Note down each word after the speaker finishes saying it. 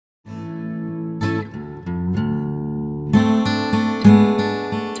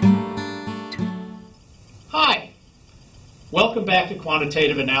Welcome back to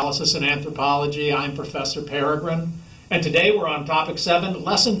Quantitative Analysis and Anthropology. I'm Professor Peregrine, and today we're on Topic 7,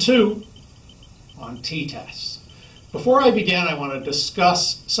 Lesson 2, on t-tests. Before I begin, I want to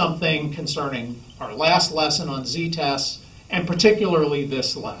discuss something concerning our last lesson on z-tests, and particularly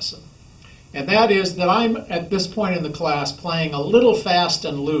this lesson. And that is that I'm, at this point in the class, playing a little fast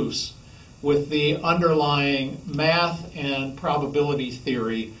and loose with the underlying math and probability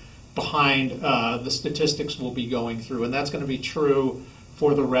theory behind the statistics we'll be going through, and that's going to be true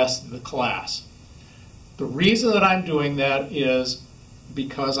for the rest of the class. The reason that I'm doing that is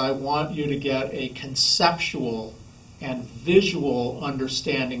because I want you to get a conceptual and visual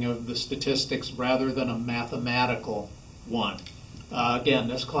understanding of the statistics rather than a mathematical one. Again,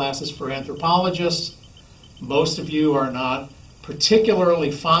 this class is for anthropologists. Most of you are not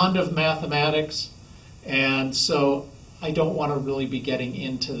particularly fond of mathematics, and so I don't want to really be getting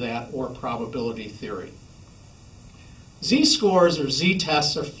into that or probability theory. Z-scores or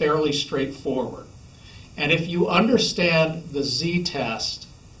z-tests are fairly straightforward. And if you understand the z-test,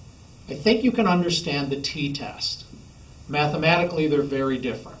 I think you can understand the t-test. Mathematically, they're very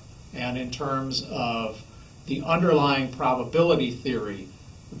different. And in terms of the underlying probability theory,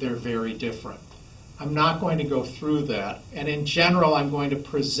 they're very different. I'm not going to go through that. And in general, I'm going to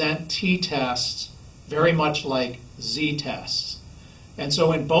present t-tests very much like z-tests. And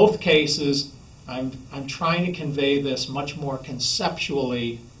so in both cases, I'm trying to convey this much more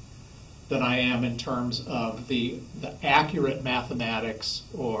conceptually than I am in terms of the accurate mathematics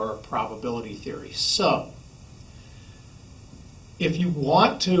or probability theory. So, if you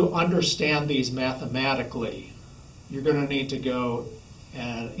want to understand these mathematically, you're going to need to go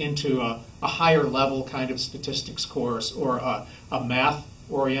into a higher level kind of statistics course or a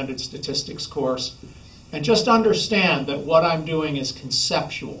math-oriented statistics course. And just understand that what I'm doing is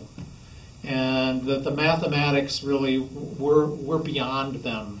conceptual, and that the mathematics really, we're beyond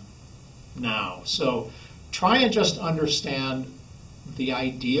them now. So try and just understand the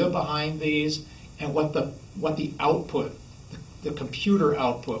idea behind these and what the output, the computer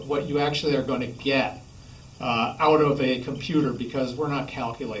output, what you actually are going to get out of a computer, because we're not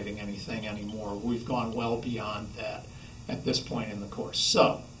calculating anything anymore. We've gone well beyond that at this point in the course.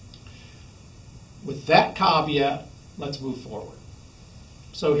 So, with that caveat, let's move forward.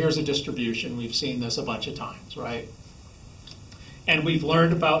 So here's a distribution. We've seen this a bunch of times, right? And we've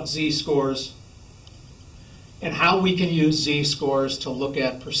learned about z-scores and how we can use z-scores to look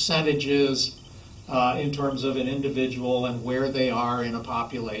at percentages in terms of an individual and where they are in a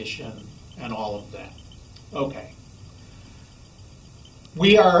population and all of that. Okay.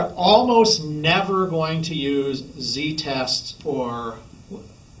 We are almost never going to use z-tests or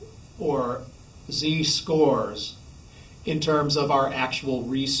z-scores in terms of our actual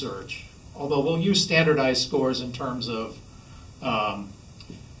research, although we'll use standardized scores in terms of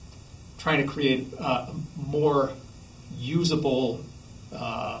trying to create more usable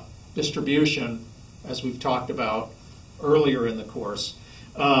distribution, as we've talked about earlier in the course.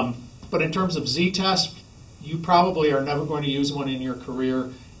 But in terms of z-tests, you probably are never going to use one in your career.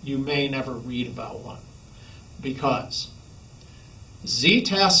 You may never read about one, because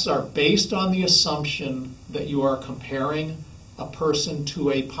z-tests are based on the assumption that you are comparing a person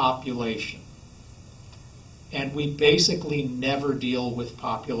to a population. And we basically never deal with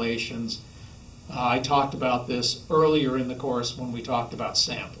populations. I talked about this earlier in the course when we talked about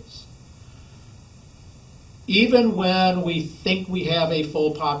samples. Even when we think we have a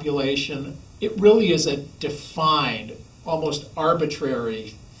full population, it really is a defined, almost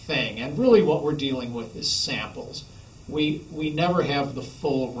arbitrary thing. And really what we're dealing with is samples. We never have the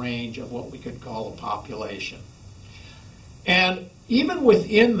full range of what we could call a population. And even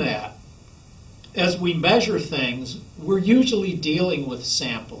within that, as we measure things, we're usually dealing with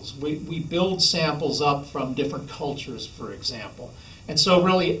samples. We build samples up from different cultures, for example. And so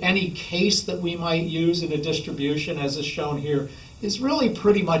really any case that we might use in a distribution, as is shown here, is really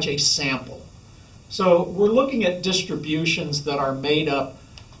pretty much a sample. So we're looking at distributions that are made up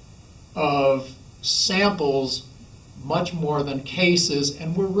of samples much more than cases,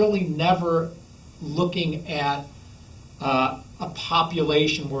 and we're really never looking at a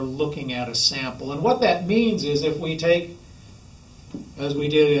population. We're looking at a sample. And what that means is, if we take, as we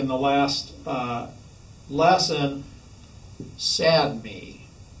did in the last lesson, SADME,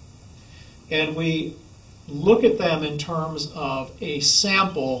 and we look at them in terms of a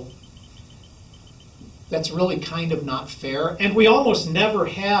sample, that's really kind of not fair. And we almost never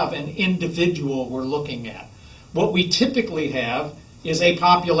have an individual we're looking at. What we typically have is a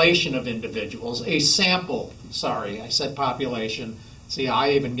population of individuals, a sample. Sorry, I said population. See,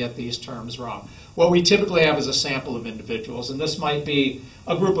 I even get these terms wrong. What we typically have is a sample of individuals, and this might be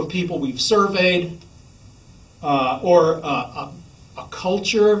a group of people we've surveyed, or a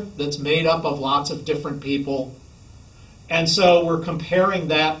culture that's made up of lots of different people. And so we're comparing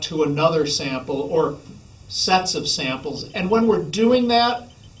that to another sample or sets of samples. And when we're doing that,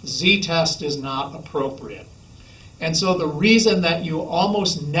 z-test is not appropriate. And so the reason that you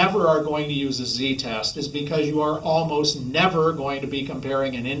almost never are going to use a z-test is because you are almost never going to be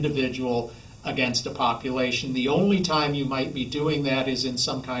comparing an individual against a population. The only time you might be doing that is in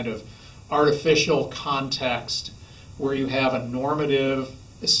some kind of artificial context where you have a normative,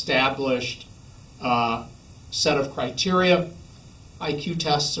 established set of criteria. IQ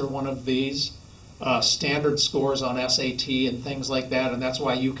tests are one of these. Standard scores on SAT and things like that, and that's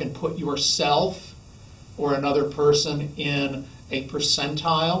why you can put yourself or another person in a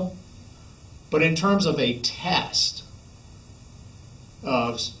percentile. But in terms of a test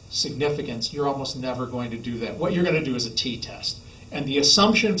of significance, you're almost never going to do that. What you're going to do is a t-test. And the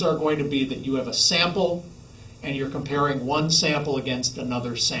assumptions are going to be that you have a sample and you're comparing one sample against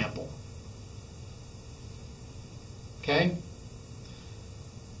another sample. Okay?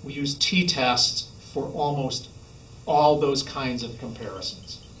 We use t-tests for almost all those kinds of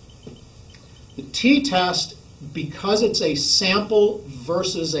comparisons. The t-test, because it's a sample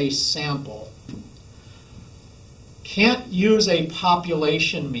versus a sample, can't use a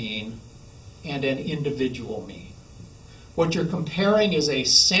population mean and an individual mean. What you're comparing is a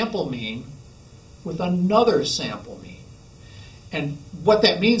sample mean with another sample mean. And what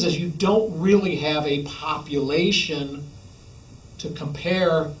that means is you don't really have a population to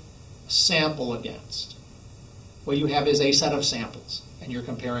compare a sample against. What you have is a set of samples, and you're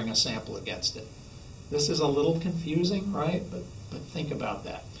comparing a sample against it. This is a little confusing, right? But think about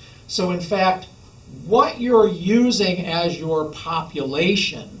that. So in fact, what you're using as your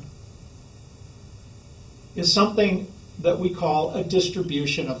population is something that we call a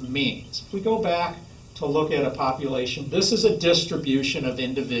distribution of means. If we go back to look at a population, this is a distribution of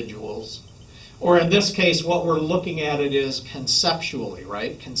individuals. Or in this case, what we're looking at it is conceptually,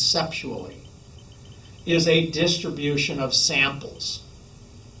 right? Conceptually is a distribution of samples.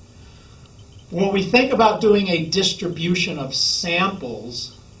 When we think about doing a distribution of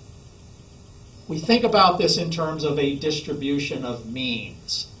samples, we think about this in terms of a distribution of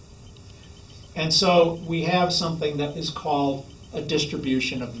means. And so we have something that is called a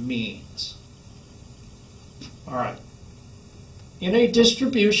distribution of means. All right. In a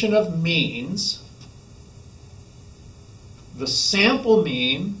distribution of means, the sample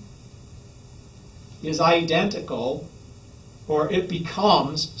mean is identical, or it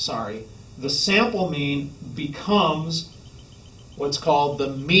becomes, the sample mean becomes what's called the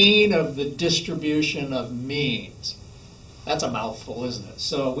mean of the distribution of means. That's a mouthful, isn't it?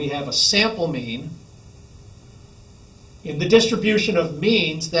 So we have a sample mean. In the distribution of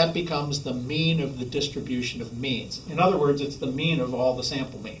means, that becomes the mean of the distribution of means. In other words, it's the mean of all the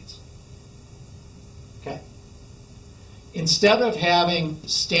sample means. Okay. Instead of having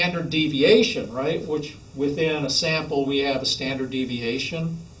standard deviation, right, which within a sample we have a standard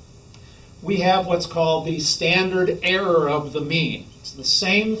deviation, we have what's called the standard error of the mean. It's the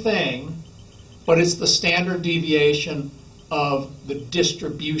same thing, but it's the standard deviation of the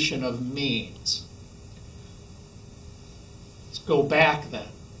distribution of means. Let's go back then.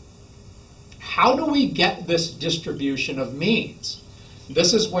 How do we get this distribution of means?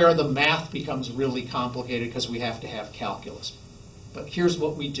 This is where the math becomes really complicated because we have to have calculus. But here's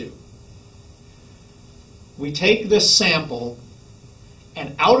what we do. We take this sample,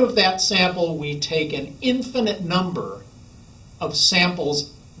 and out of that sample we take an infinite number of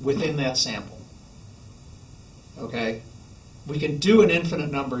samples within that sample. Okay? We can do an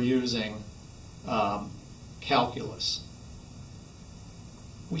infinite number using calculus.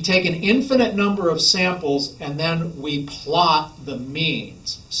 We take an infinite number of samples and then we plot the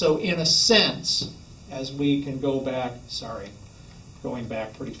means. So in a sense, as we can go back, going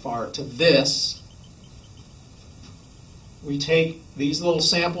back pretty far to this, we take these little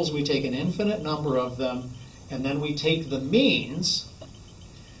samples, we take an infinite number of them, and then we take the means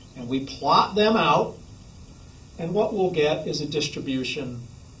and we plot them out, and what we'll get is a distribution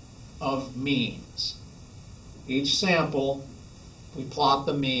of means. Each sample, we plot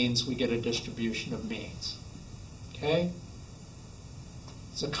the means, we get a distribution of means. Okay?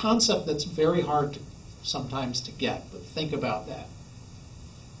 It's a concept that's very hard sometimes to get, but think about that.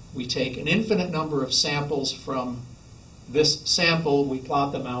 We take an infinite number of samples from this sample, we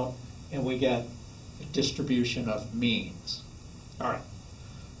plot them out, and we get a distribution of means. All right.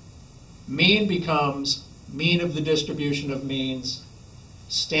 Mean becomes mean of the distribution of means,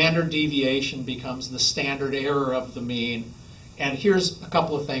 Standard deviation becomes the standard error of the mean. And here's a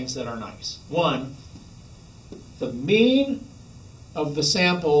couple of things that are nice. One, the mean of the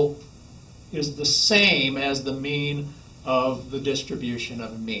sample is the same as the mean of the distribution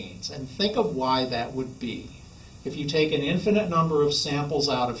of means. And think of why that would be. If you take an infinite number of samples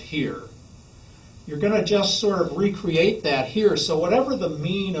out of here, you're going to just sort of recreate that here. So whatever the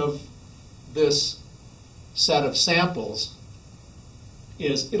mean of this set of samples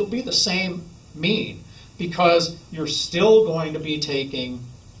is, it'll be the same mean, because you're still going to be taking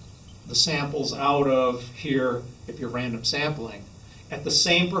the samples out of here, if you're random sampling, at the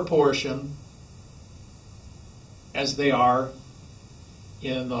same proportion as they are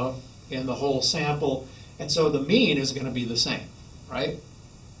in the whole sample. And so the mean is going to be the same, right?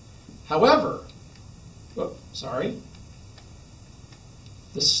 However, the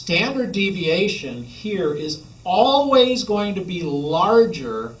standard deviation here is always going to be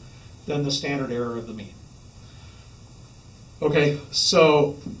larger than the standard error of the mean. Okay,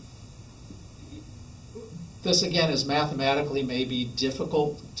 so this again is mathematically maybe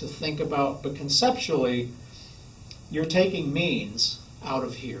difficult to think about, but conceptually you're taking means out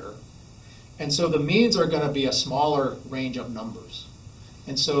of here, and so the means are going to be a smaller range of numbers,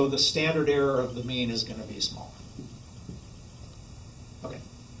 and so the standard error of the mean is going to be smaller. Okay,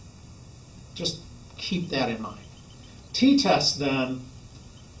 just keep that in mind. T-test then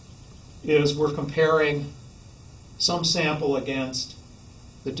is we're comparing some sample against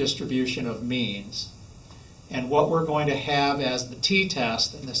the distribution of means. And what we're going to have as the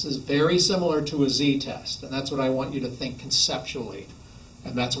t-test, and this is very similar to a z-test, and that's what I want you to think conceptually,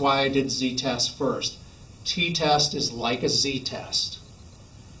 and that's why I did z-test first. T-test is like a z-test,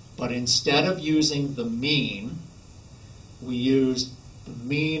 but instead of using the mean, we use the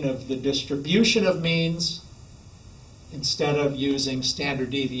mean of the distribution of means. Instead of using standard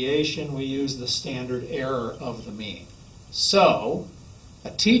deviation, we use the standard error of the mean. So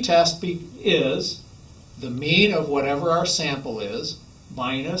a t-test is the mean of whatever our sample is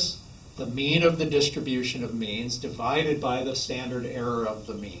minus the mean of the distribution of means divided by the standard error of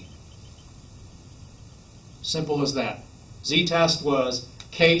the mean. Simple as that. Z-test was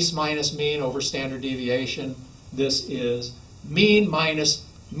case minus mean over standard deviation. This is mean minus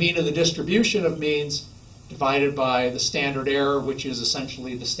mean of the distribution of means divided by the standard error, which is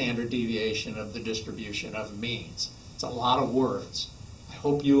essentially the standard deviation of the distribution of means. It's a lot of words. I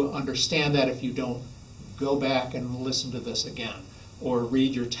hope you understand that. If you don't, go back and listen to this again or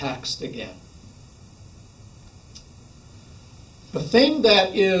read your text again. The thing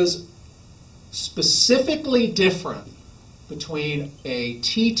that is specifically different between a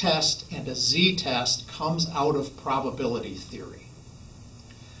t-test and a z-test comes out of probability theory.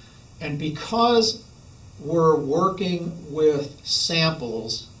 And because we're working with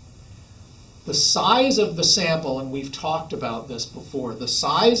samples, the size of the sample, and we've talked about this before, the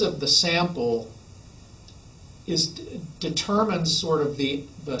size of the sample determines sort of the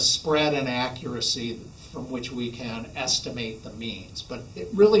spread and accuracy from which we can estimate the means. But it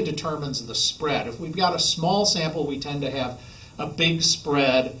really determines the spread. If we've got a small sample, we tend to have a big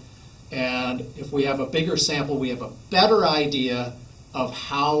spread. And if we have a bigger sample, we have a better idea of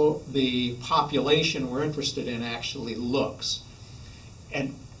how the population we're interested in actually looks.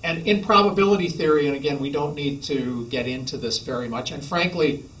 And in probability theory, and again, we don't need to get into this very much, and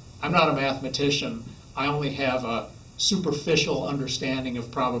frankly, I'm not a mathematician. I only have a superficial understanding of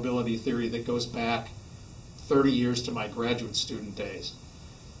probability theory that goes back 30 years to my graduate student days.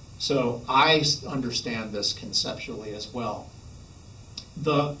 So I understand this conceptually as well.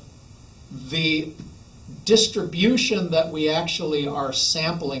 The distribution that we actually are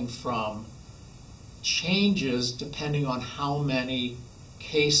sampling from changes depending on how many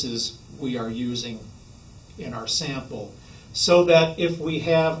cases we are using in our sample. So that if we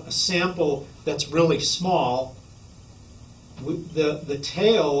have a sample that's really small, the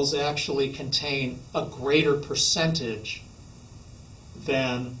tails actually contain a greater percentage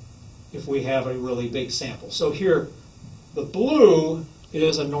than if we have a really big sample. So here, the blue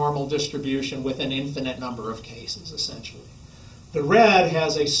is a normal distribution with an infinite number of cases, essentially. The red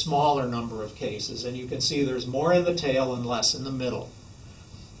has a smaller number of cases, and you can see there's more in the tail and less in the middle.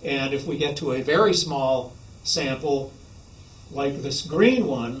 And if we get to a very small sample, like this green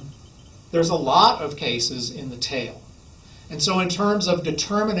one, there's a lot of cases in the tail. And so in terms of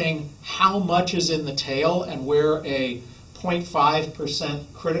determining how much is in the tail and where a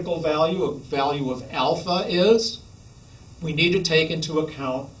 0.5% critical value, a value of alpha is, we need to take into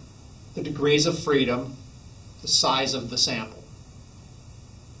account the degrees of freedom, the size of the sample.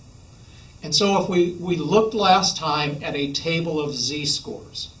 And so if we looked last time at a table of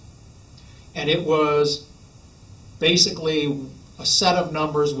z-scores, and it was basically a set of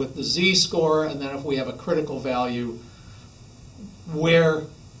numbers with the z-score, and then if we have a critical value, where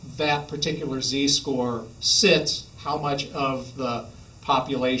that particular z-score sits, how much of the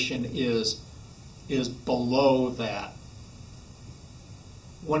population is below that.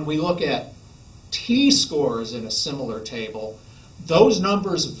 When we look at t-scores in a similar table, those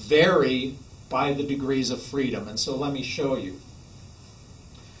numbers vary by the degrees of freedom. And so let me show you.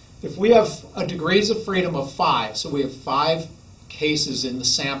 If we have a degrees of freedom of 5, so we have 5 cases in the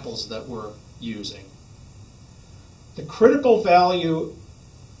samples that we're using, the critical value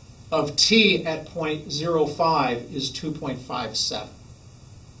of t at 0.05 is 2.57.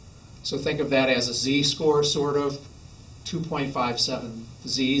 So think of that as a z-score, sort of, 2.57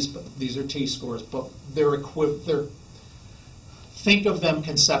 z's, but these are t-scores, but think of them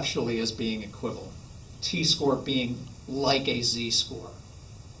conceptually as being equivalent. T-score being like a z-score.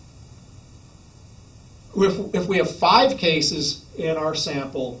 If we have 5 cases in our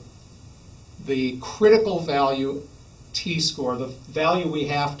sample, the critical value t-score, the value we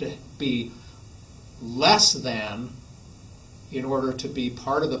have to be less than in order to be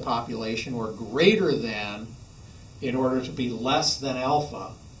part of the population, or greater than in order to be less than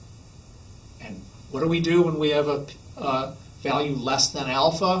alpha. And what do we do when we have a value less than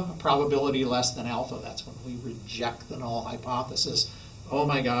alpha, a probability less than alpha? That's when we reject the null hypothesis. Oh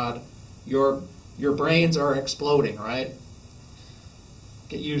my God, your brains are exploding, right?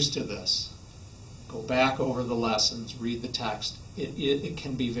 Get used to this. Go back over the lessons, read the text. It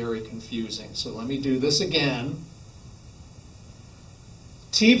can be very confusing. So let me do this again.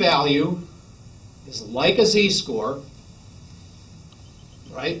 T-value is like a z-score,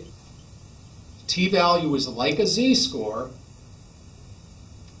 right? T-value is like a z-score.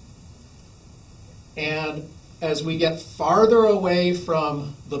 And as we get farther away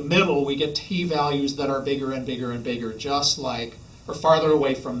from the middle, we get t-values that are bigger and bigger and bigger, just like, or farther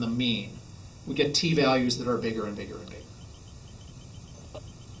away from the mean. We get t-values that are bigger and bigger and bigger.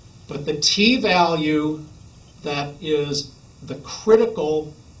 But the t-value that is the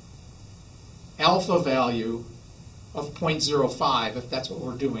critical alpha value of 0.05, if that's what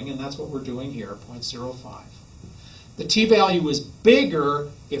we're doing, and that's what we're doing here, 0.05. The t-value is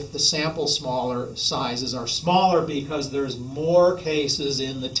bigger if the sample sizes are smaller, because there's more cases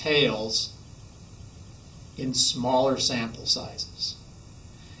in the tails in smaller sample sizes.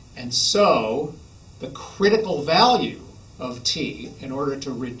 And so the critical value of t, in order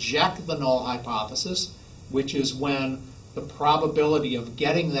to reject the null hypothesis, which is when the probability of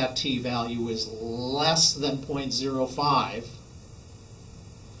getting that t-value is less than 0.05,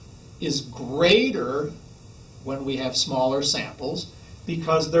 is greater when we have smaller samples,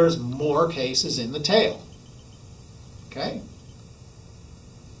 because there's more cases in the tail. Okay?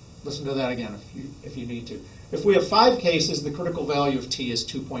 Listen to that again if you need to. If we have 5 cases, the critical value of t is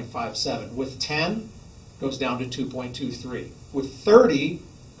 2.57. With 10, it goes down to 2.23. With 30,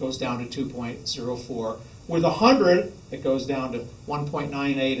 it goes down to 2.04. With 100, it goes down to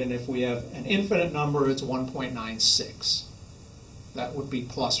 1.98, and if we have an infinite number, it's 1.96. That would be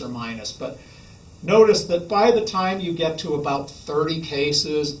plus or minus. But notice that by the time you get to about 30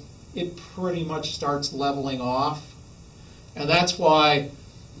 cases, it pretty much starts leveling off. And that's why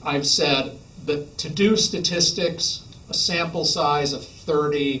I've said that to do statistics, a sample size of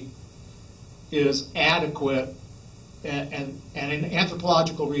 30 is adequate. And in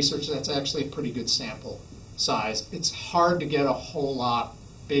anthropological research, that's actually a pretty good sample size. It's hard to get a whole lot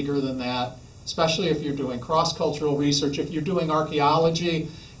bigger than that, especially if you're doing cross-cultural research. If you're doing archaeology,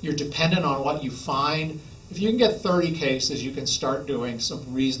 you're dependent on what you find. If you can get 30 cases, you can start doing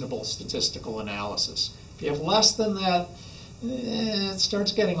some reasonable statistical analysis. If you have less than that, it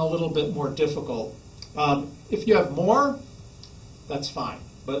starts getting a little bit more difficult. If you have more, that's fine.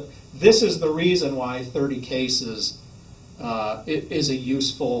 But this is the reason why 30 cases is a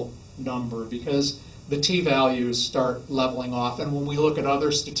useful number, because the t-values start leveling off. And when we look at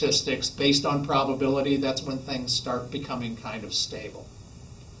other statistics based on probability, that's when things start becoming kind of stable.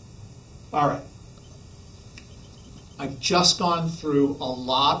 All right. I've just gone through a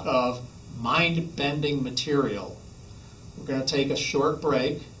lot of mind-bending material. We're going to take a short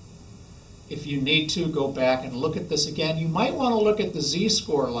break. If you need to, go back and look at this again. You might want to look at the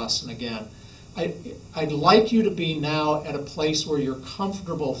z-score lesson again. I'd like you to be now at a place where you're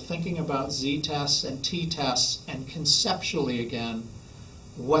comfortable thinking about z-tests and t-tests, and conceptually again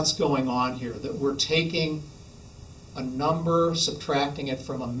what's going on here, that we're taking a number, subtracting it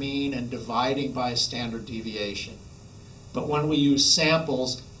from a mean, and dividing by a standard deviation. But when we use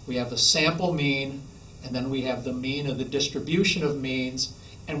samples, We have the sample mean, and then we have the mean of the distribution of means,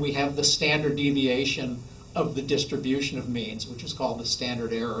 and we have the standard deviation of the distribution of means, which is called the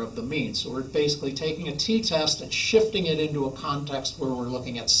standard error of the mean. So we're basically taking a t-test and shifting it into a context where we're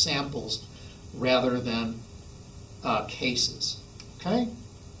looking at samples rather than cases. Okay?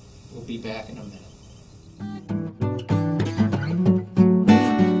 We'll be back in a minute.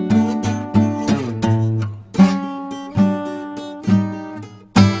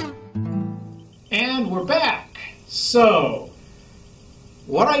 And we're back. So,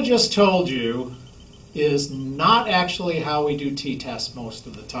 what I just told you is not actually how we do t-tests most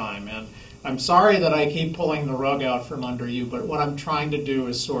of the time. And I'm sorry that I keep pulling the rug out from under you, but what I'm trying to do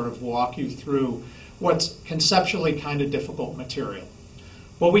is sort of walk you through what's conceptually kind of difficult material.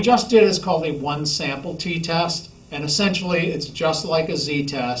 What we just did is called a one-sample t-test, and essentially it's just like a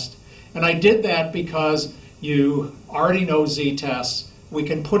z-test. And I did that because you already know z-tests. We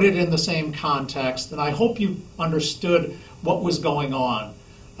can put it in the same context, and I hope you understood what was going on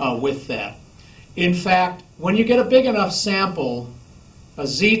with that. In fact, when you get a big enough sample, a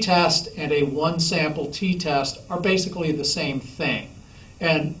z-test and a one-sample t-test are basically the same thing.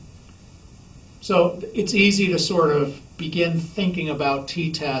 And so it's easy to sort of begin thinking about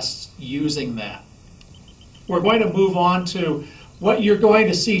t-tests using that. We're going to move on to what you're going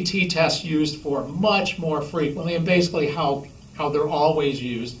to see t-tests used for much more frequently, and basically how they're always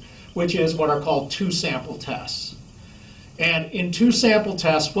used, which is what are called two-sample tests. And in two-sample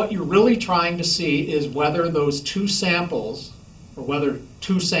tests, what you're really trying to see is whether those two samples, or whether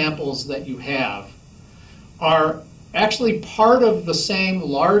two samples that you have, are actually part of the same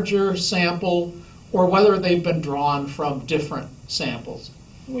larger sample, or whether they've been drawn from different samples.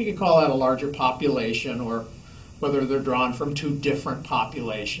 We could call that a larger population, or whether they're drawn from two different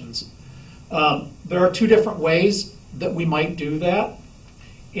populations. There are two different ways that we might do that.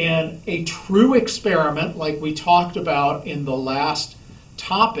 In a true experiment, like we talked about in the last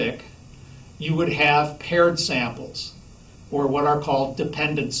topic, you would have paired samples, or what are called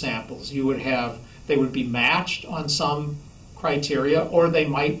dependent samples. They would be matched on some criteria, or they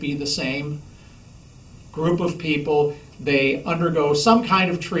might be the same group of people. They undergo some kind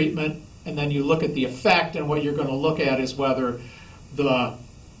of treatment, and then you look at the effect, and what you're going to look at is whether the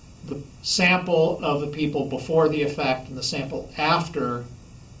sample of the people before the effect and the sample after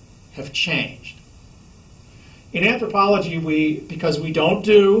have changed. In anthropology, because we don't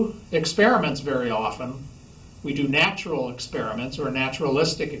do experiments very often, we do natural experiments or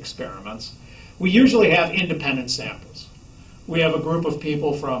naturalistic experiments, we usually have independent samples. We have a group of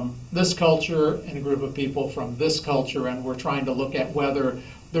people from this culture and a group of people from this culture, and we're trying to look at whether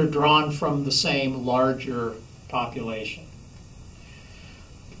they're drawn from the same larger population.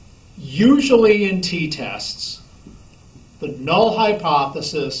 Usually in t-tests, the null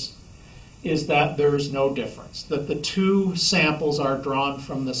hypothesis is that there's no difference, that the two samples are drawn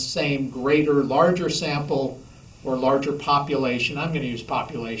from the same greater, larger sample or larger population. I'm going to use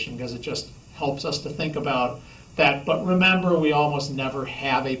population because it just helps us to think about that. But remember, we almost never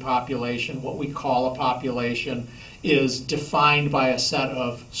have a population. What we call a population is defined by a set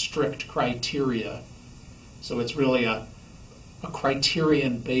of strict criteria. So it's really a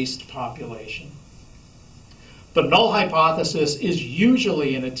criterion-based population. The null hypothesis is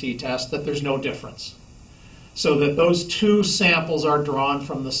usually in a t-test that there's no difference, so that those two samples are drawn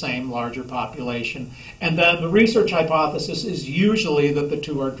from the same larger population. And then the research hypothesis is usually that the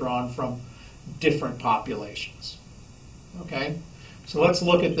two are drawn from different populations. Okay? So let's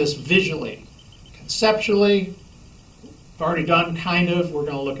look at this visually. Conceptually, we've already done kind of, we're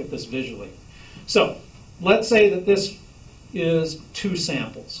going to look at this visually. So let's say that this is two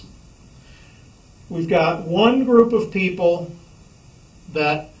samples. We've got one group of people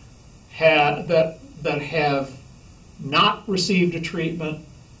that have not received a treatment,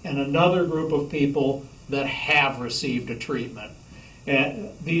 and another group of people that have received a treatment. And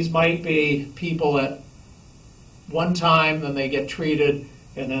these might be people at one time, then they get treated,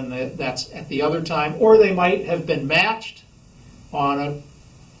 and then that's at the other time. Or they might have been matched on a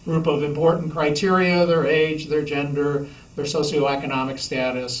group of important criteria: their age, their gender, their socioeconomic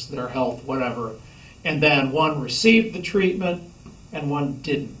status, their health, whatever. And then one received the treatment and one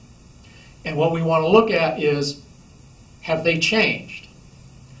didn't. And what we want to look at is, have they changed?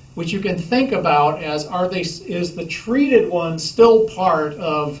 Which you can think about as, is the treated one still part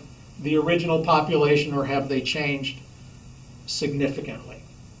of the original population, or have they changed significantly?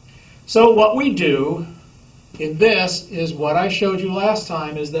 So what we do in this is what I showed you last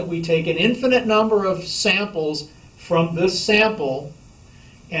time, is that we take an infinite number of samples from this sample,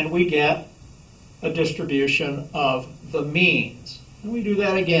 and we get a distribution of the means. And we do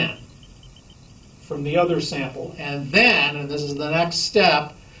that again from the other sample. And then, and this is the next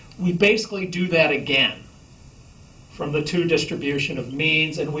step, we basically do that again from the two distribution of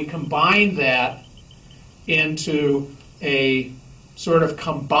means, and we combine that into a sort of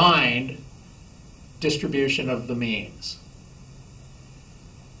combined distribution of the means.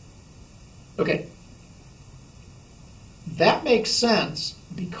 Okay. That makes sense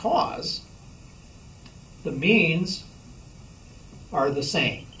because the means are the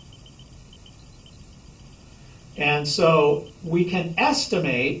same. And so we can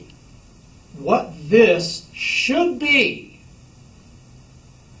estimate what this should be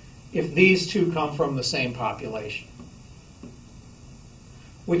if these two come from the same population.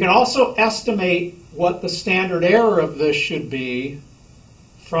 We can also estimate what the standard error of this should be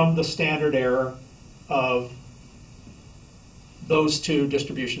from the standard error of those two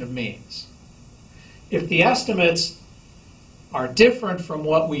distribution of means. If the estimates are different from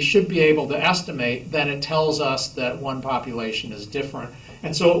what we should be able to estimate, then it tells us that one population is different.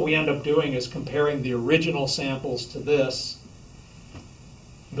 And so what we end up doing is comparing the original samples to this,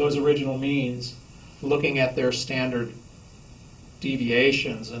 those original means, looking at their standard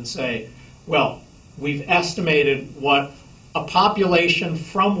deviations and say, well, we've estimated what a population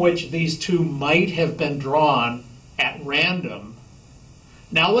from which these two might have been drawn at random.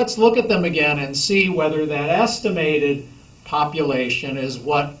 Now let's look at them again and see whether that estimated population is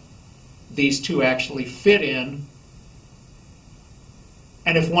what these two actually fit in.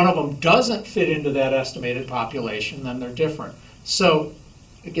 And if one of them doesn't fit into that estimated population, then they're different. So,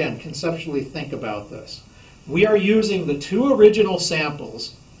 again, conceptually think about this. We are using the two original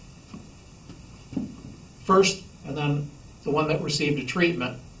samples, first and then the one that received a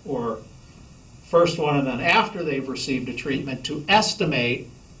treatment, or first one and then after they've received a treatment, to estimate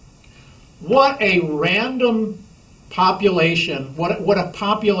what a random population, what a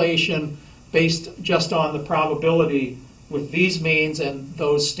population based just on the probability with these means and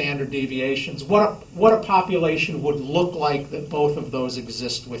those standard deviations, what a population would look like that both of those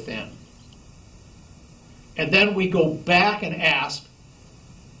exist within. And then we go back and ask,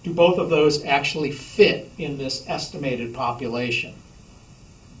 do both of those actually fit in this estimated population?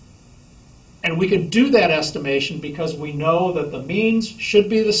 And we can do that estimation because we know that the means should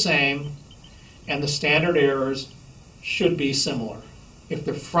be the same and the standard errors should be similar. If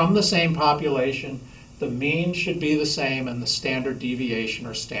they're from the same population, the mean should be the same and the standard deviation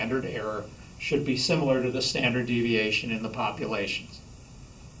or standard error should be similar to the standard deviation in the populations.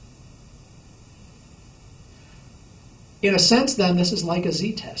 In a sense, then, this is like a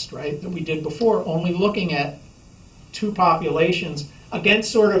z-test, right, that we did before, only looking at two populations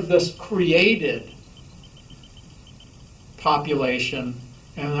against sort of this created population,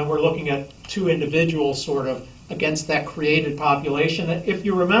 and then we're looking at two individuals sort of against that created population. If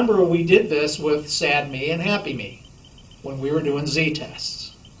you remember, we did this with sad me and happy me when we were doing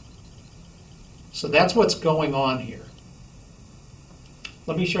z-tests. So that's what's going on here.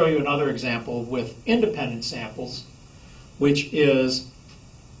 Let me show you another example with independent samples, which is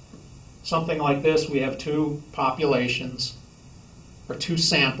something like this. We have two populations, or two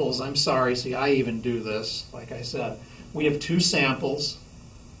samples. I'm sorry, see, I even do this, like I said. We have two samples,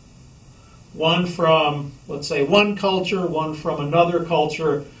 one from, let's say, one culture, one from another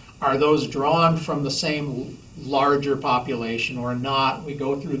culture. Are those drawn from the same larger population or not? We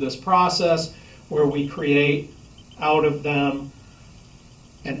go through this process where we create out of them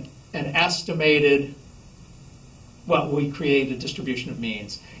an estimated, well, we create a distribution of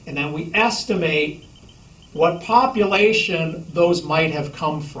means. And then we estimate what population those might have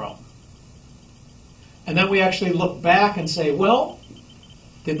come from. And then we actually look back and say, well,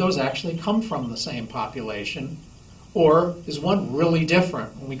 did those actually come from the same population? Or is one really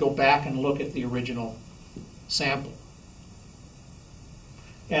different when we go back and look at the original sample?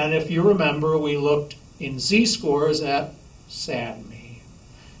 And if you remember, we looked in z-scores at sad me.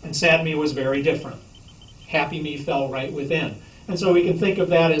 And sad me was very different. Happy me fell right within. And so we can think of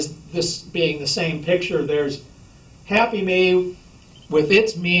that as this being the same picture. There's happy me with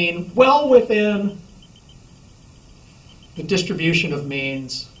its mean well within the distribution of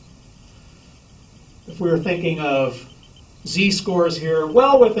means. If we were thinking of z-scores here,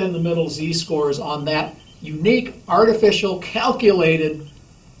 well within the middle z-scores on that unique, artificial, calculated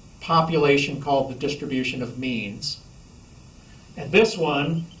population called the distribution of means. And this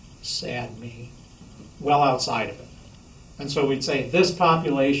one, sad me, well outside of it. And so we'd say this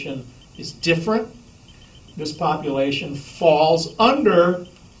population is different. This population falls under,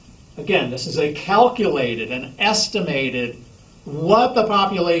 again, this is a calculated, an estimated, what the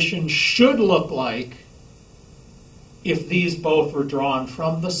population should look like if these both were drawn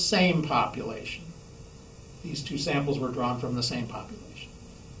from the same population. These two samples were drawn from the same population.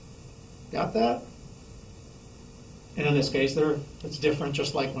 Got that? And in this case, it's different,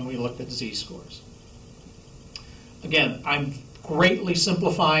 just like when we looked at z-scores. Again, I'm greatly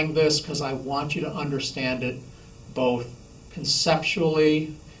simplifying this because I want you to understand it both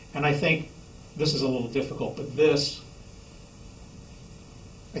conceptually, and I think this is a little difficult, but this,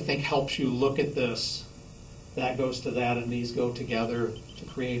 I think, helps you look at this. That goes to that, and these go together to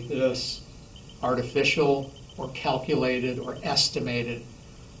create this artificial or calculated or estimated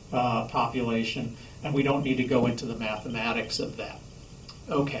population, and we don't need to go into the mathematics of that.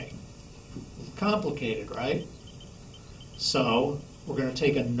 Okay, complicated, right? So we're going to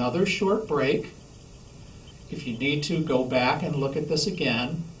take another short break. If you need to, go back and look at this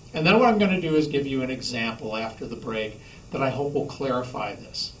again. And then what I'm going to do is give you an example after the break that I hope will clarify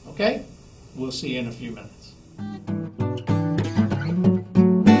this. Okay? We'll see you in a few minutes.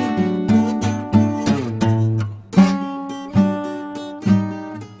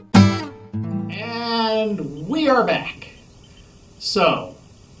 And we are back. So,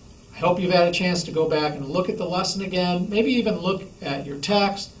 I hope you've had a chance to go back and look at the lesson again, maybe even look at your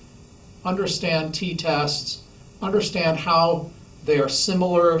text, understand t-tests, understand how they are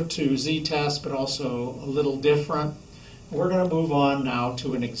similar to z-tests but also a little different. We're going to move on now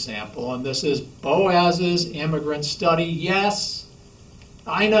to an example, and this is Boaz's immigrant study. Yes,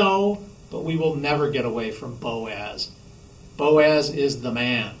 I know, but we will never get away from Boaz. Boaz is the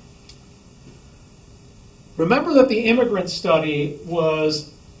man. Remember that the immigrant study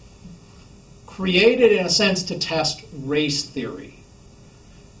was created in a sense to test race theory.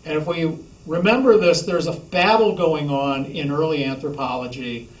 And if we remember this, there's a battle going on in early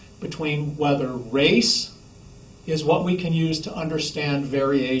anthropology between whether race is what we can use to understand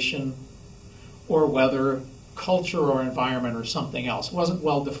variation or whether culture or environment or something else. It wasn't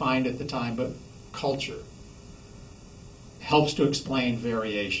well defined at the time, but culture helps to explain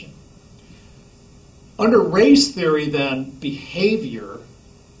variation. Under race theory, then, behavior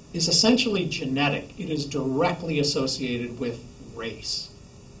is essentially genetic. It is directly associated with race.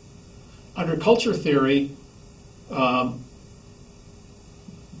 Under culture theory,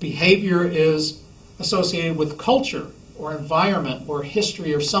 behavior is associated with culture or environment or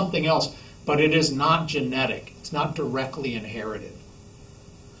history or something else, but it is not genetic. It's not directly inherited.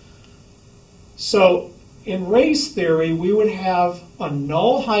 So in race theory, we would have a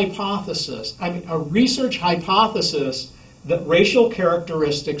null hypothesis, a research hypothesis that racial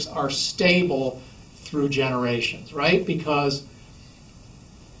characteristics are stable through generations, right? Because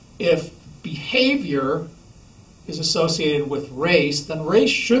if behavior is associated with race, then race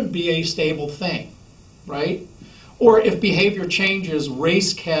should be a stable thing, right? Or if behavior changes,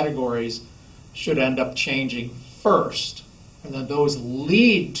 race categories should end up changing first. And then those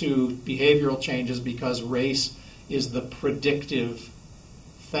lead to behavioral changes because race is the predictive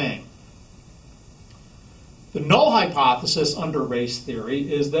thing. The null hypothesis under race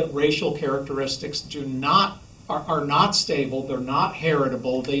theory is that racial characteristics are not stable, they're not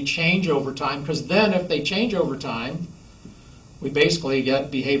heritable, they change over time, because then if they change over time, we basically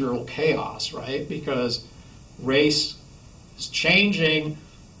get behavioral chaos, right? Because race is changing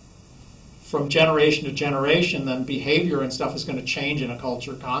from generation to generation, then behavior and stuff is going to change in a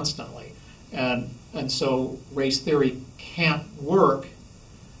culture constantly. And so race theory can't work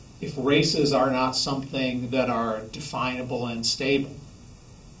if races are not something that are definable and stable.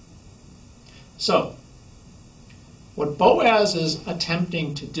 So, what Boaz is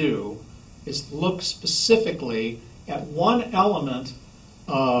attempting to do is look specifically at one element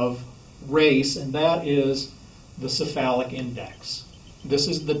of race, and that is the cephalic index. This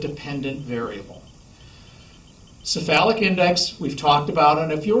is the dependent variable. Cephalic index, we've talked about,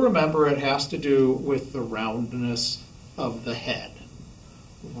 and if you remember, it has to do with the roundness of the head.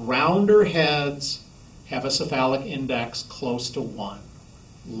 Rounder heads have a cephalic index close to 1.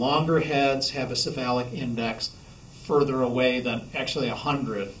 Longer heads have a cephalic index further away than actually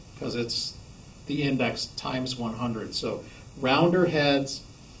 100, because it's the index times 100. So rounder heads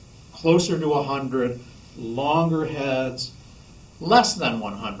closer to 100, longer heads less than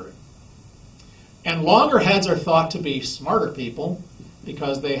 100. And longer heads are thought to be smarter people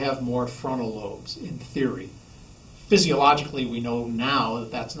because they have more frontal lobes, in theory. Physiologically, we know now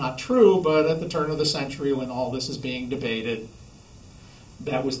that that's not true, but at the turn of the century when all this is being debated,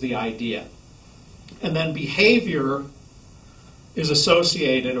 that was the idea. And then behavior is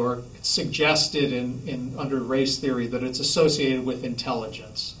associated or suggested under race theory that it's associated with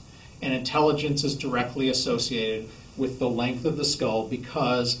intelligence. And intelligence is directly associated with the length of the skull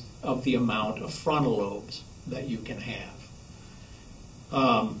because of the amount of frontal lobes. that you can have.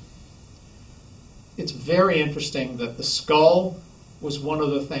 It's very interesting that the skull was one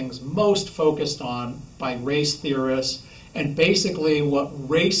of the things most focused on by race theorists, and basically what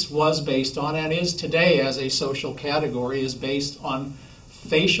race was based on and is today as a social category is based on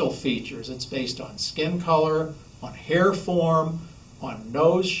facial features. It's based on skin color, on hair form, on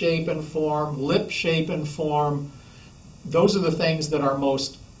nose shape and form, lip shape and form. Those are the things that are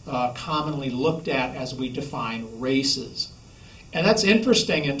most commonly looked at as we define races. And that's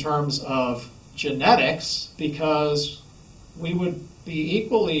interesting in terms of genetics, because we would be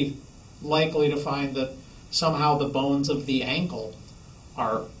equally likely to find that somehow the bones of the ankle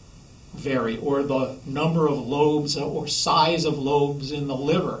are vary, or the number of lobes or size of lobes in the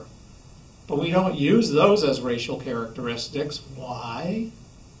liver. But we don't use those as racial characteristics. Why?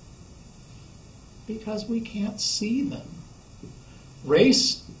 Because we can't see them.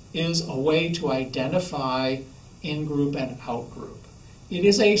 Race is a way to identify in-group and out-group. It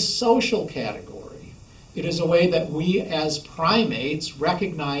is a social category. It is a way that we as primates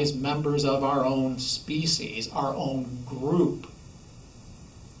recognize members of our own species, our own group.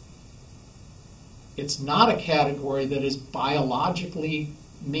 It's not a category that is biologically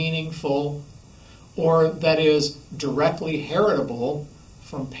meaningful or that is directly heritable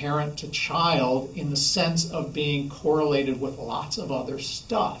from parent to child in the sense of being correlated with lots of other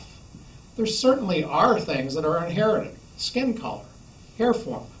stuff. There certainly are things that are inherited: skin color, hair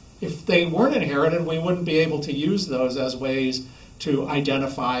form. If they weren't inherited, we wouldn't be able to use those as ways to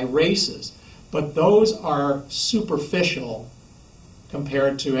identify races. But those are superficial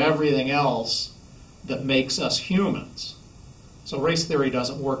compared to everything else that makes us humans. So race theory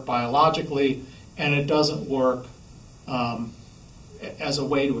doesn't work biologically, and it doesn't work as a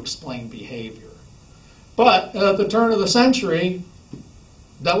way to explain behavior. But at the turn of the century,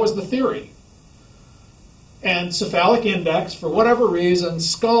 that was the theory. And cephalic index, for whatever reason,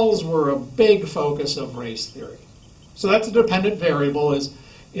 skulls were a big focus of race theory. So that's a dependent variable, is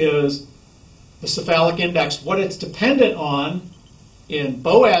the cephalic index. What it's dependent on in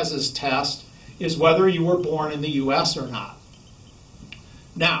Boas's test is whether you were born in the US or not.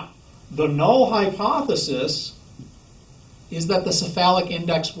 Now, the null hypothesis is that the cephalic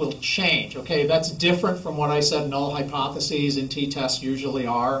index will change. Okay, that's different from what I said null hypotheses in t-tests usually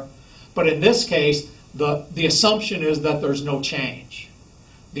are. But in this case, the assumption is that there's no change.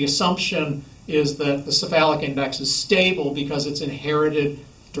 The assumption is that the cephalic index is stable because it's inherited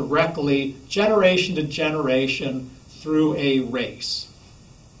directly, generation to generation, through a race.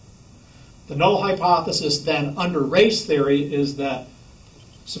 The null hypothesis then under race theory is that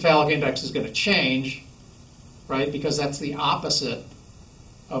cephalic index is going to change, right? Because that's the opposite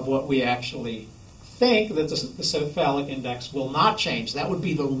of what we actually think, that the cephalic index will not change. That would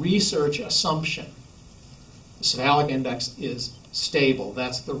be the research assumption. The cephalic index is stable.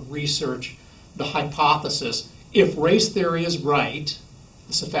 That's the research, the hypothesis. If race theory is right,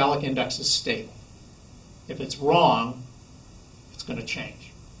 the cephalic index is stable. If it's wrong, it's going to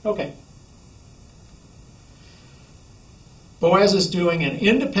change. Okay. Boas is doing an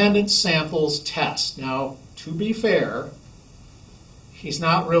independent samples test. Now, to be fair, he's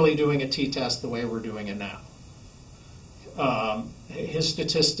not really doing a t-test the way we're doing it now. His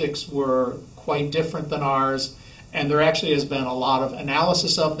statistics were quite different than ours, and there actually has been a lot of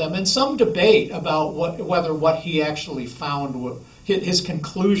analysis of them and some debate about whether what he actually found, his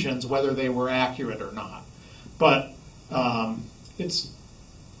conclusions, whether they were accurate or not. But it's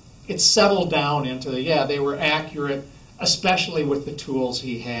settled down into they were accurate, especially with the tools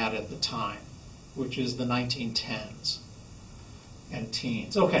he had at the time, which is the 1910s and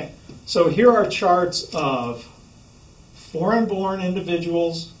teens. Okay, so here are charts of foreign-born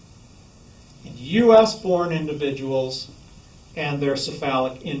individuals and U.S.-born individuals and their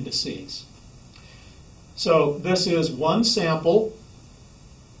cephalic indices. So this is one sample,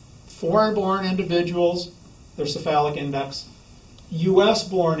 foreign-born individuals, their cephalic index,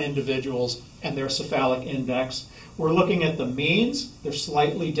 U.S.-born individuals and their cephalic index. We're looking at the means. They're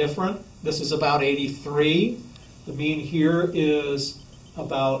slightly different. This is about 83. The mean here is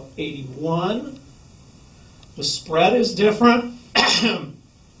about 81. The spread is different.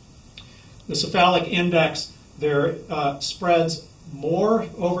 The cephalic index, there spreads more.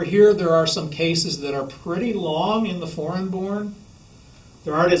 Over here, there are some cases that are pretty long in the foreign-born.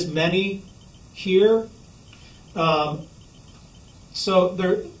 There aren't as many here. So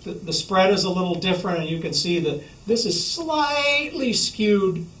the spread is a little different, and you can see that this is slightly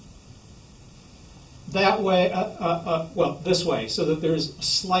skewed that way, well, this way, so that there's a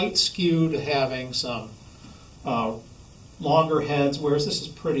slight skew to having some longer heads, whereas this is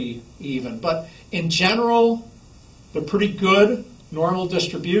pretty even. But in general, they're pretty good, normal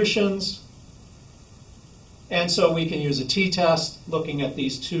distributions. And so we can use a t-test looking at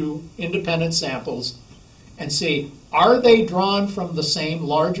these two independent samples and see, are they drawn from the same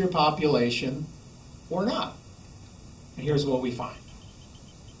larger population or not? And here's what we find.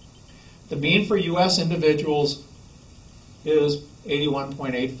 The mean for U.S. individuals is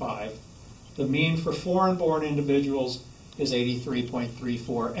 81.85. The mean for foreign-born individuals is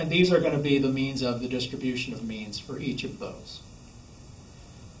 83.34. And these are going to be the means of the distribution of means for each of those.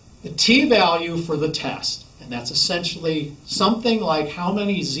 The t-value for the test, and that's essentially something like how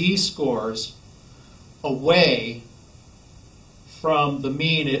many z-scores away from the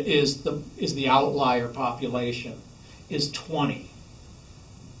mean is the outlier population, is 20.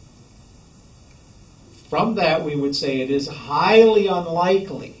 From that, we would say it is highly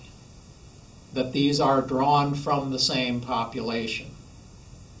unlikely that these are drawn from the same population.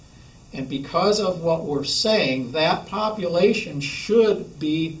 And because of what we're saying, that population should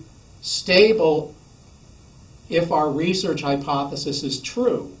be stable if our research hypothesis is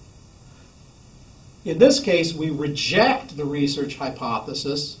true. In this case, we reject the research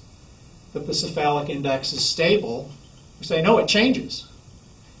hypothesis that the cephalic index is stable. We say, no, it changes.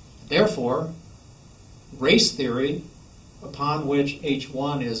 Therefore, race theory, upon which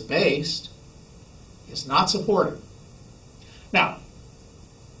H1 is based, is not supported. Now,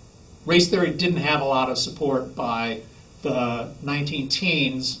 race theory didn't have a lot of support by the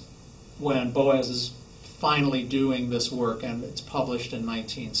 19-teens when Boas is finally doing this work, and it's published in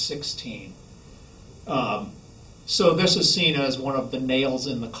 1916. So this is seen as one of the nails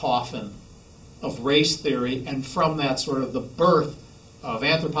in the coffin of race theory, and from that sort of the birth of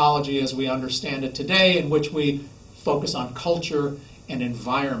anthropology as we understand it today, in which we focus on culture and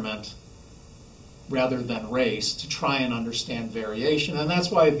environment rather than race to try and understand variation. And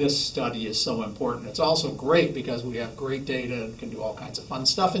that's why this study is so important. It's also great because we have great data and can do all kinds of fun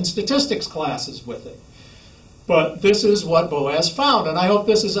stuff in statistics classes with it. But this is what Boas found, and I hope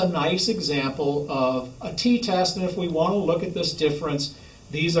this is a nice example of a t-test. And if we want to look at this difference,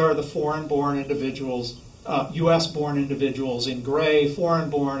 these are the foreign-born individuals, U.S.-born individuals in gray,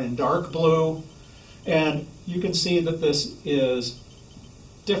 foreign-born in dark blue, and you can see that this is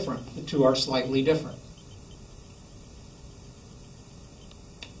different. The two are slightly different.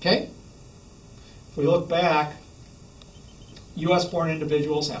 Okay? If we look back, U.S.-born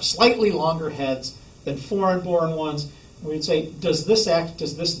individuals have slightly longer heads than foreign-born ones. We'd say, does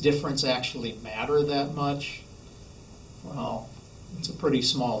this difference actually matter that much? Well, it's a pretty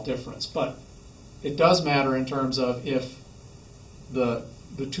small difference, but it does matter in terms of if the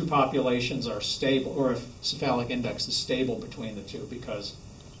two populations are stable, or if cephalic index is stable between the two, because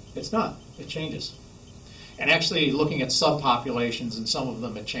it's not. It changes. And actually, looking at subpopulations, in some of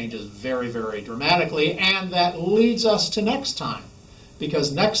them it changes very, very dramatically, and that leads us to next time.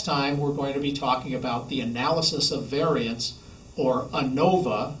 Because next time we're going to be talking about the analysis of variance, or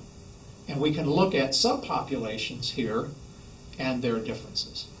ANOVA, and we can look at subpopulations here and their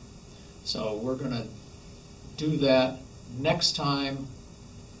differences. So we're going to do that next time.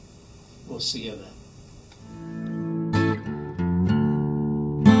 We'll see you then.